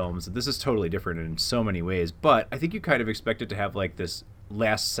horror films, this is totally different in so many ways. But I think you kind of expect it to have like this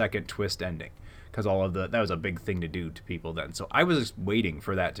last second twist ending, because that was a big thing to do to people then. So I was just waiting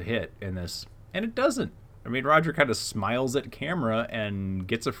for that to hit in this, and it doesn't. I mean, Roger kind of smiles at camera and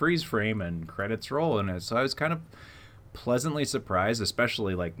gets a freeze frame and credits roll in it. So I was kind of pleasantly surprised,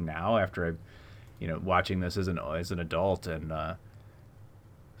 especially like now after I, you know, watching this as an adult, and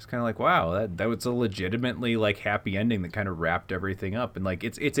it's kind of like, wow, that was a legitimately like happy ending that kind of wrapped everything up. And like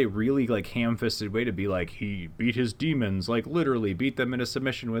it's a really like ham-fisted way to be like, he beat his demons, like literally beat them into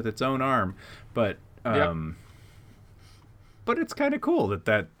submission with its own arm. But but it's kind of cool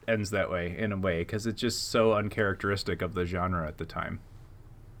that ends that way in a way, because it's just so uncharacteristic of the genre at the time.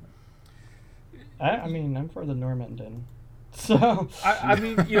 I mean, I'm for the Norm ending. So I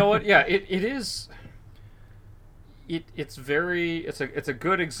mean, you know what? Yeah, it is. It's a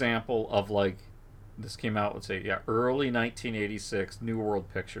good example of like, this came out, let's say, early 1986, New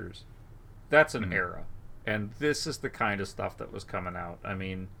World Pictures. That's an era, and this is the kind of stuff that was coming out. I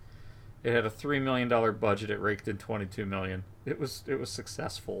mean, it had a $3 million budget. It raked in $22 million. It was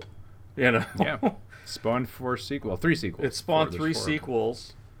successful, you know. Yeah, spawned three sequels. It spawned three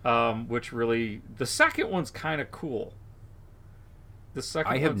sequels, which really, the second one's kind of cool.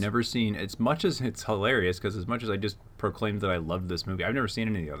 I have never seen, as much as it's hilarious, because as much as I just proclaimed that I loved this movie, I've never seen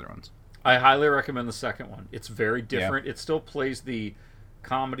any of the other ones. I highly recommend the second one. It's very different. Yeah. It still plays the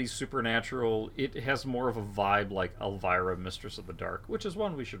comedy supernatural. It has more of a vibe like Elvira, Mistress of the Dark, which is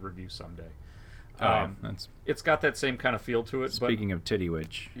one we should review someday. It's got that same kind of feel to it. Speaking of Titty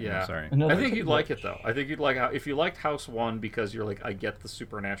Witch. Yeah. Sorry. I think you'd like it, though. I think you'd like if you liked House 1 because you're like, I get the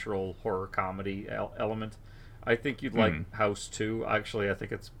supernatural horror comedy element. I think you'd like House 2. Actually, I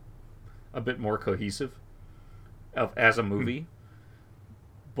think it's a bit more cohesive as a movie,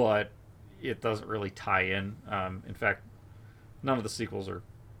 but it doesn't really tie in. In fact, none of the sequels are.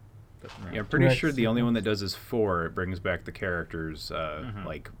 Yeah, I'm pretty sure the only one that does is 4. It brings back the characters,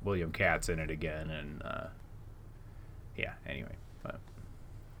 like William Katt's in it again, and anyway. But.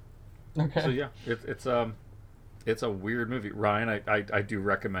 Okay. So yeah, it's a weird movie. Ryan, I do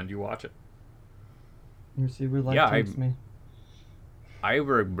recommend you watch it. You see, we like me. I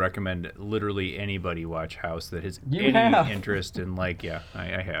would recommend literally anybody watch House that has any interest in I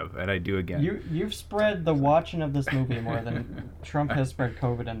have, and I do again. You've spread the watching of this movie more than Trump has spread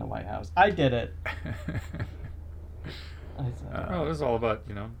COVID in the White House. I did it. Well, it's all about,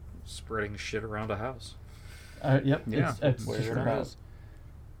 you know, spreading shit around a house. Yep. Yeah. It's just a house.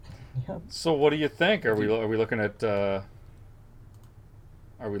 Yep. So what do you think? Are we looking at?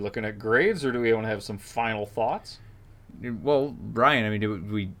 Are we looking at grades, or do we want to have some final thoughts? Well, Brian, I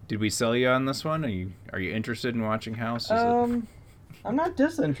mean, did we sell you on this one? Are you interested in watching House? I'm not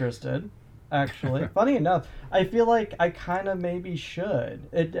disinterested, actually. Funny enough, I feel like I kind of maybe should.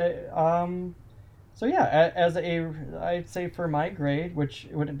 So yeah, I'd say for my grade, which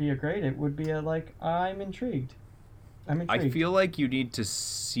wouldn't be a grade, it would be I'm intrigued. I feel like you need to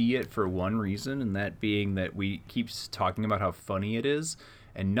see it for one reason, and that being that we keep talking about how funny it is.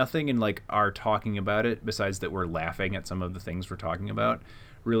 And nothing in our talking about it, besides that we're laughing at some of the things we're talking about,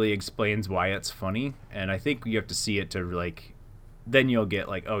 really explains why it's funny. And I think you have to see it to then you'll get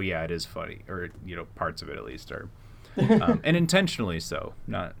oh yeah, it is funny, or you know, parts of it at least are, and intentionally so.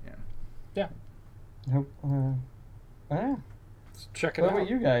 Not yeah. Let's check it out. What about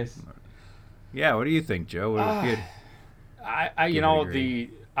you guys? Yeah, what do you think, Joe? What good?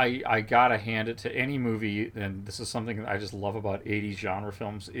 I gotta hand it to any movie, and this is something that I just love about 80s genre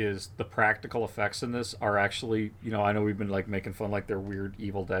films, is the practical effects in this are actually, you know, I know we've been making fun they're weird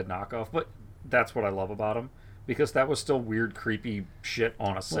Evil Dead knockoff, but that's what I love about them, because that was still weird, creepy shit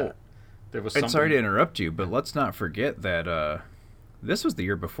on a set. There was something... Sorry to interrupt you, but let's not forget that this was the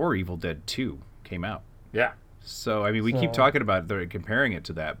year before Evil Dead 2 came out. Yeah. So, I mean, we keep talking about comparing it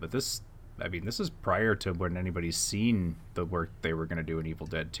to that, but this is prior to when anybody's seen the work they were going to do in Evil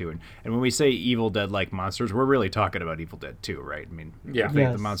Dead 2. And when we say Evil Dead like monsters, we're really talking about Evil Dead 2, right? I mean,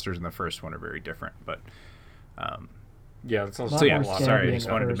 the monsters in the first one are very different. But Yeah, that's also So yeah, more scary sorry, I in just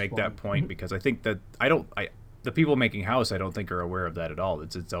the wanted to first make one. that point because I think that the people making House I don't think are aware of that at all.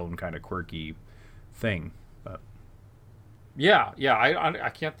 It's its own kind of quirky thing. But Yeah, I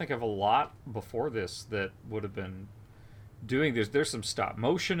can't think of a lot before this that would have been doing this. There's some stop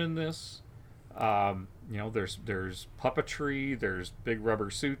motion in this. There's puppetry. There's big rubber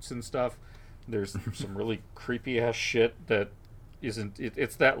suits and stuff. There's some really creepy ass shit that isn't.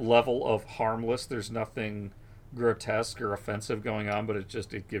 It's that level of harmless. There's nothing grotesque or offensive going on, but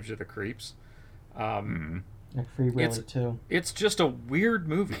it gives you the creeps. Like Free Willy too. It's just a weird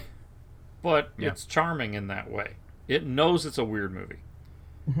movie, but it's charming in that way. It knows it's a weird movie.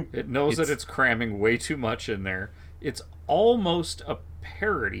 It knows that it's cramming way too much in there. It's almost a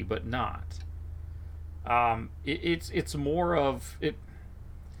parody, but not. It's more of it.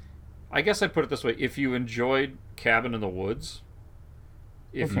 I guess I'd put it this way: if you enjoyed Cabin in the Woods,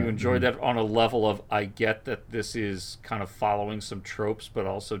 if you enjoyed that on a level of, I get that this is kind of following some tropes, but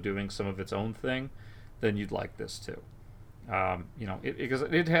also doing some of its own thing, then you'd like this too. Because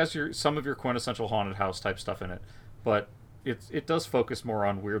it has some of your quintessential haunted house type stuff in it, but it does focus more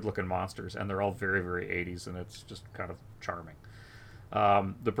on weird looking monsters, and they're all very, very 80s, and it's just kind of charming.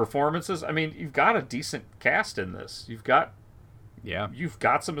 The performances, I mean, you've got a decent cast in this. You've got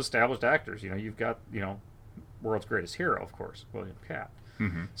some established actors. You've got world's greatest hero, of course, William Katt.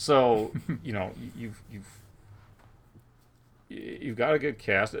 Mm-hmm. So you've got a good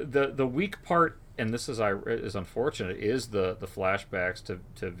cast. The weak part, and this is unfortunate, is the flashbacks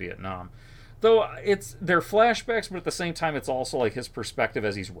to Vietnam. Though they're flashbacks, but at the same time, it's also like his perspective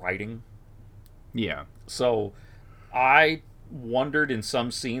as he's writing. yeah, So I wondered in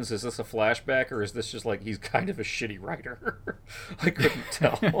some scenes, is this a flashback or is this just like he's kind of a shitty writer? I couldn't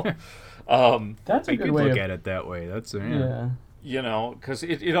tell. That's a I good could way look of, at it that way. That's Because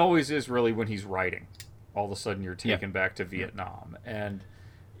it always is really when he's writing. All of a sudden you're taken back to Vietnam. And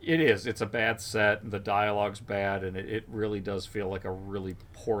it's a bad set, and the dialogue's bad, and it really does feel like a really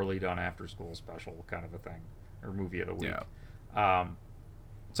poorly done after-school special kind of a thing, or movie of the week. Yeah.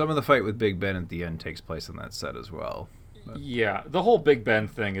 Some of the fight with Big Ben at the end takes place on that set as well. But. Yeah, the whole Big Ben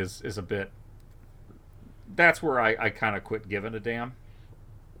thing is a bit... That's where I kind of quit giving a damn.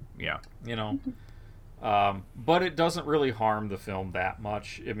 Yeah. But it doesn't really harm the film that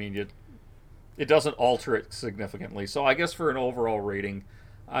much. I mean, it doesn't alter it significantly. So I guess for an overall rating,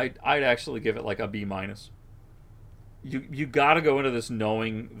 I'd actually give it like a B-. You got to go into this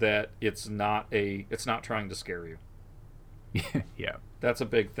knowing that it's not trying to scare you. Yeah. That's a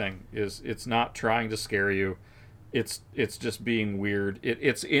big thing. It's not trying to scare you. It's just being weird.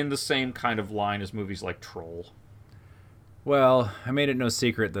 It's in the same kind of line as movies like Troll. Well, I made it no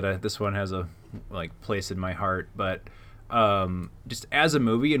secret that this one has a place in my heart, but just as a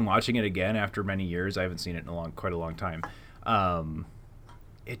movie and watching it again after many years, I haven't seen it in quite a long time.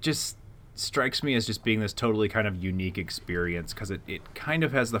 It just strikes me as just being this totally kind of unique experience because it kind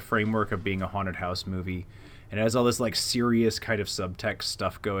of has the framework of being a haunted house movie, and it has all this like serious kind of subtext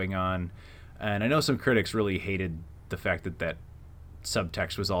stuff going on. And I know some critics really hated the fact that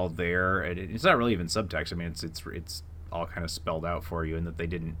subtext was all there, and it's not really even subtext. I mean, it's all kind of spelled out for you, and that they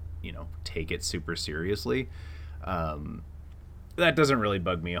didn't take it super seriously. That doesn't really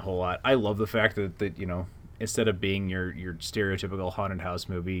bug me a whole lot. I love the fact that instead of being your stereotypical haunted house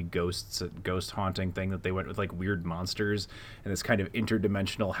movie ghost haunting thing, that they went with like weird monsters and this kind of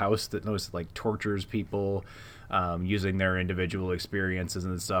interdimensional house that tortures people using their individual experiences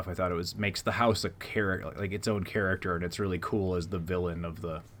and stuff. I thought makes the house a character, like its own character, and it's really cool as the villain of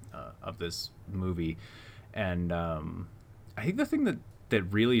this movie. And I think the thing that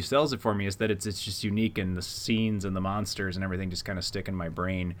really sells it for me is that it's just unique, and the scenes and the monsters and everything just kind of stick in my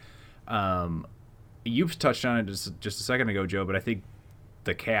brain. You've touched on it just a second ago, Joe, but I think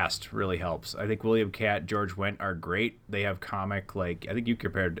the cast really helps. I think William Katt, George Wendt are great. They have comic, I think you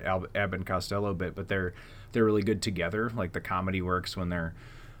compared Abbott and Costello a bit, but they're really good together. Like the comedy works when they're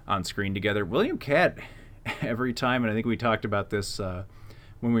on screen together. William Katt, every time, and I think we talked about this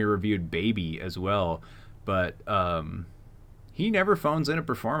when we reviewed Baby as well, but he never phones in a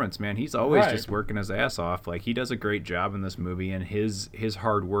performance, man. He's always just working his ass off. Like, he does a great job in this movie, and his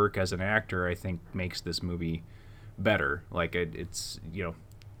hard work as an actor, I think, makes this movie better. Like, it's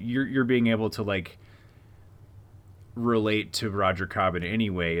you're being able to relate to Roger Cobb in any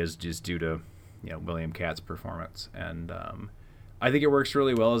way is just due to William Katt's performance. And I think it works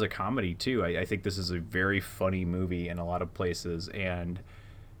really well as a comedy too. I think this is a very funny movie in a lot of places, and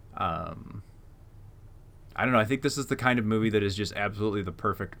I don't know. I think this is the kind of movie that is just absolutely the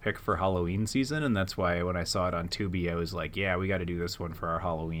perfect pick for Halloween season, and that's why when I saw it on Tubi, I was like, yeah, we got to do this one for our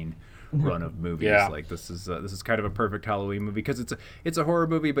Halloween run of movies. Yeah. Like this is kind of a perfect Halloween movie because it's a horror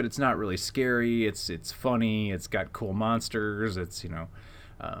movie, but it's not really scary. It's funny. It's got cool monsters. It's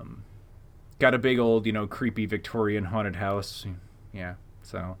got a big old creepy Victorian haunted house. Yeah,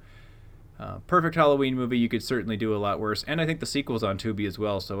 so. Perfect Halloween movie. You could certainly do a lot worse, and I think the sequel's on Tubi as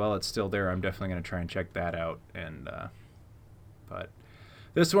well. So while it's still there, I'm definitely going to try and check that out. And but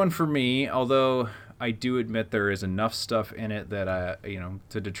this one for me, although I do admit there is enough stuff in it that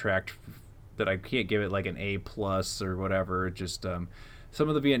to detract, that I can't give it like an A+ or whatever. Just some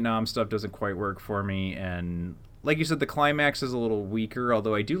of the Vietnam stuff doesn't quite work for me, and like you said, the climax is a little weaker.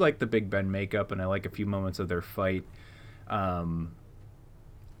 Although I do like the Big Ben makeup, and I like a few moments of their fight.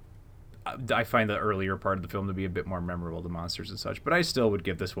 I find the earlier part of the film to be a bit more memorable, the monsters and such, but I still would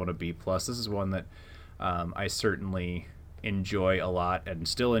give this one a B+. This is one that I certainly enjoy a lot and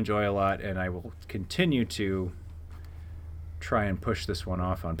still enjoy a lot, and I will continue to try and push this one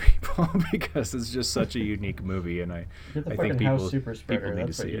off on people because it's just such a unique movie, and I think people need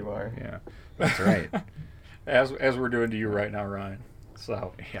to see it. Yeah, that's right. As we're doing to you right now, Ryan.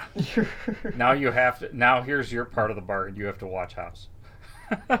 So yeah. Now here's your part of the bargain. You have to watch House.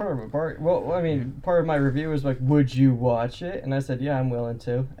 Well, I mean, part of my review was like, would you watch it? And I said, yeah, I'm willing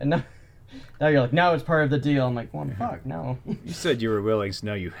to. And now you're like, now it's part of the deal. I'm like, well, fuck, no. You said you were willing, so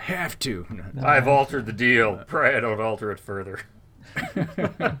now you have to. No. I've altered the deal. Pray I don't alter it further.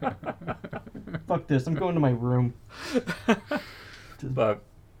 Fuck this. I'm going to my room. But,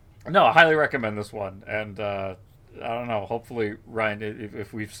 no, I highly recommend this one. And, I don't know. Hopefully, Ryan,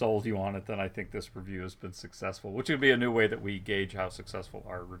 if we've sold you on it, then I think this review has been successful, which would be a new way that we gauge how successful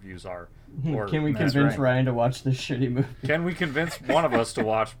our reviews are. Or, can we convince Ryan to watch this shitty movie? Can we convince one of us to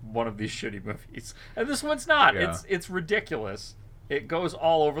watch one of these shitty movies? And this one's not. Yeah. It's ridiculous. It goes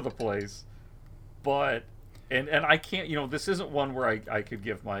all over the place. But, and I can't, this isn't one where I could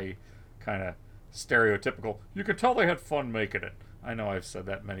give my kind of stereotypical, you could tell they had fun making it. I know I've said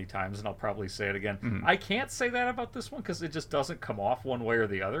that many times, and I'll probably say it again. Mm-hmm. I can't say that about this one because it just doesn't come off one way or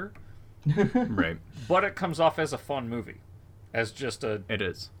the other. Right. But it comes off as a fun movie, as just a. It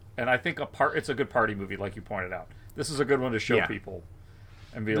is. And I think it's a good party movie, like you pointed out. This is a good one to show people.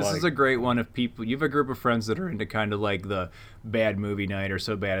 And be this is a great one if people, you have a group of friends that are into kind of like the bad movie night or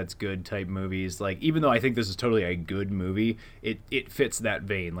so bad it's good type movies. Like, even though I think this is totally a good movie, it fits that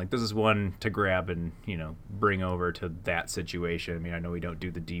vein. Like, this is one to grab and, bring over to that situation. I mean, I know we don't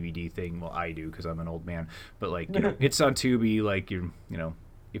do the DVD thing. Well, I do because I'm an old man. But, like, it's on Tubi. Like,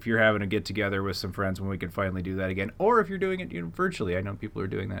 if you're having a get together with some friends when we can finally do that again, or if you're doing it virtually. I know people are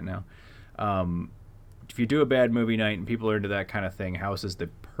doing that now. If you do a bad movie night and people are into that kind of thing, House is the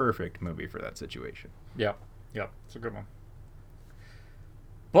perfect movie for that situation. Yep. It's a good one.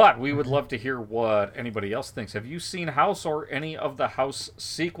 But we would love to hear what anybody else thinks. Have you seen House or any of the House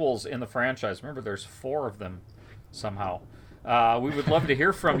sequels in the franchise? Remember, there's 4 of them somehow. We would love to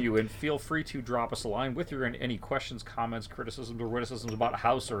hear from you, and feel free to drop us a line with your any questions, comments, criticisms, or witticisms about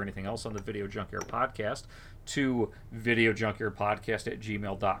House or anything else on the Video Junkyard Podcast to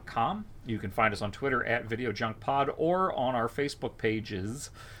videojunkyardpodcast@gmail.com. You can find us on Twitter @VideoJunkPod or on our Facebook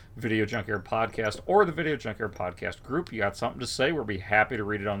pages, Video Junkyard Podcast or the Video Junkyard Podcast group. You got something to say, we'll be happy to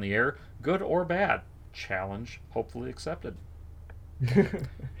read it on the air, good or bad. Challenge hopefully accepted.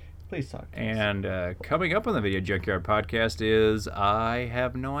 Please talk. And coming up on the Video Junkyard Podcast is, I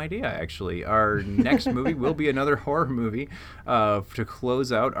have no idea, actually. Our next movie will be another horror movie to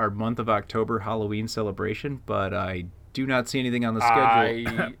close out our month of October Halloween celebration, but I do not see anything on the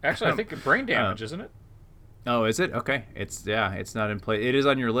schedule. I think Brain Damage, isn't it? Oh, is it? Okay. It's not in play. It is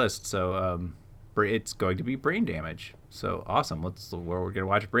on your list, so it's going to be Brain Damage. So awesome. We're going to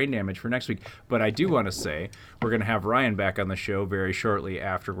watch Brain Damage for next week. But I do want to say we're going to have Ryan back on the show very shortly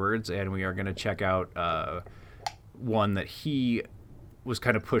afterwards, and we are going to check out one that he was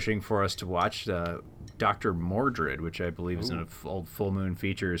kind of pushing for us to watch, Dr. Mordred, which I believe is an old Full Moon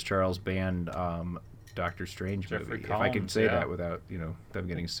Features Charles Band Doctor Strange Jeffrey movie. Combs, if I can say that without them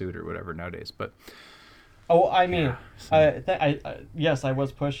getting sued or whatever nowadays. But I mean, yes, I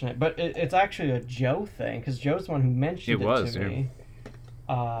was pushing it, but it's actually a Joe thing, because Joe's the one who mentioned it to me.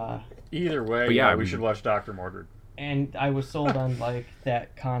 Either way, we should watch Dr. Mordred. And I was sold on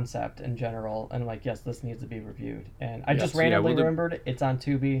that concept in general, and yes, this needs to be reviewed. And I just randomly remembered it's on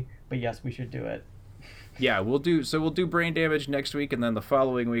Tubi, but yes, we should do it. Yeah, we'll do Brain Damage next week, and then the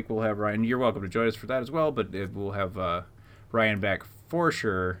following week we'll have Ryan. You're welcome to join us for that as well, but we'll have Ryan back for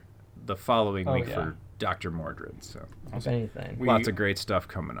sure the following week for Dr. Mordred. So if anything, lots of great stuff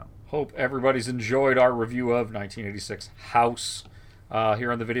coming up. Hope everybody's enjoyed our review of 1986 House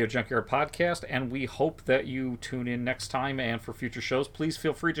here on the Video Junkyard Podcast, and we hope that you tune in next time and for future shows. Please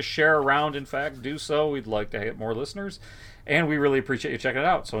feel free to share around. In fact, do so. We'd like to get more listeners, and we really appreciate you checking it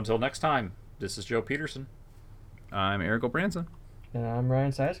out. So until next time, this is Joe Peterson. I'm Eric O'Branson. And I'm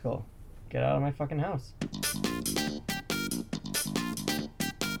Ryan Seiskell. Get out of my fucking house.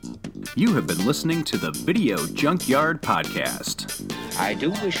 You have been listening to the Video Junkyard Podcast. I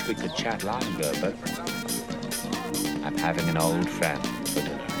do wish we could chat longer, but I'm having an old friend for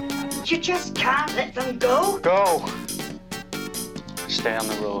dinner. You just can't let them go. Go! Stay on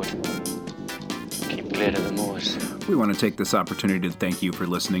the road. Keep clear to the moors. We want to take this opportunity to thank you for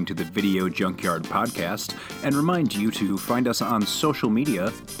listening to the Video Junkyard Podcast and remind you to find us on social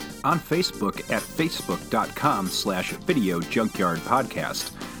media on Facebook at facebook.com/Video Junkyard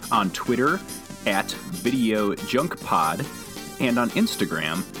Podcast, on Twitter at Video Junk Pod, and on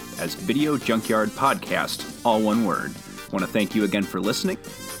Instagram as Video Junkyard Podcast, all one word. Want to thank you again for listening,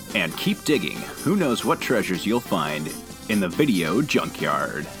 and keep digging. Who knows what treasures you'll find in the Video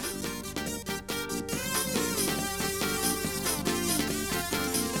Junkyard.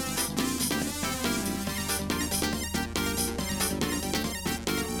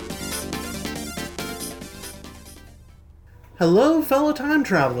 Hello, fellow time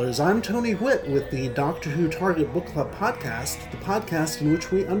travelers. I'm Tony Whitt with the Doctor Who Target Book Club podcast, the podcast in which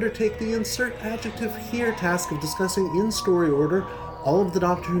we undertake the insert adjective here task of discussing in story order all of the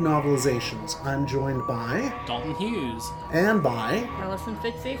Doctor Who novelizations. I'm joined by Dalton Hughes and by Alison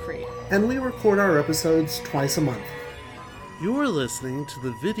Fitz-Seyfried, and we record our episodes twice a month. You're listening to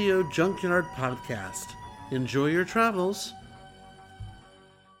the Video Junkyard Podcast. Enjoy your travels.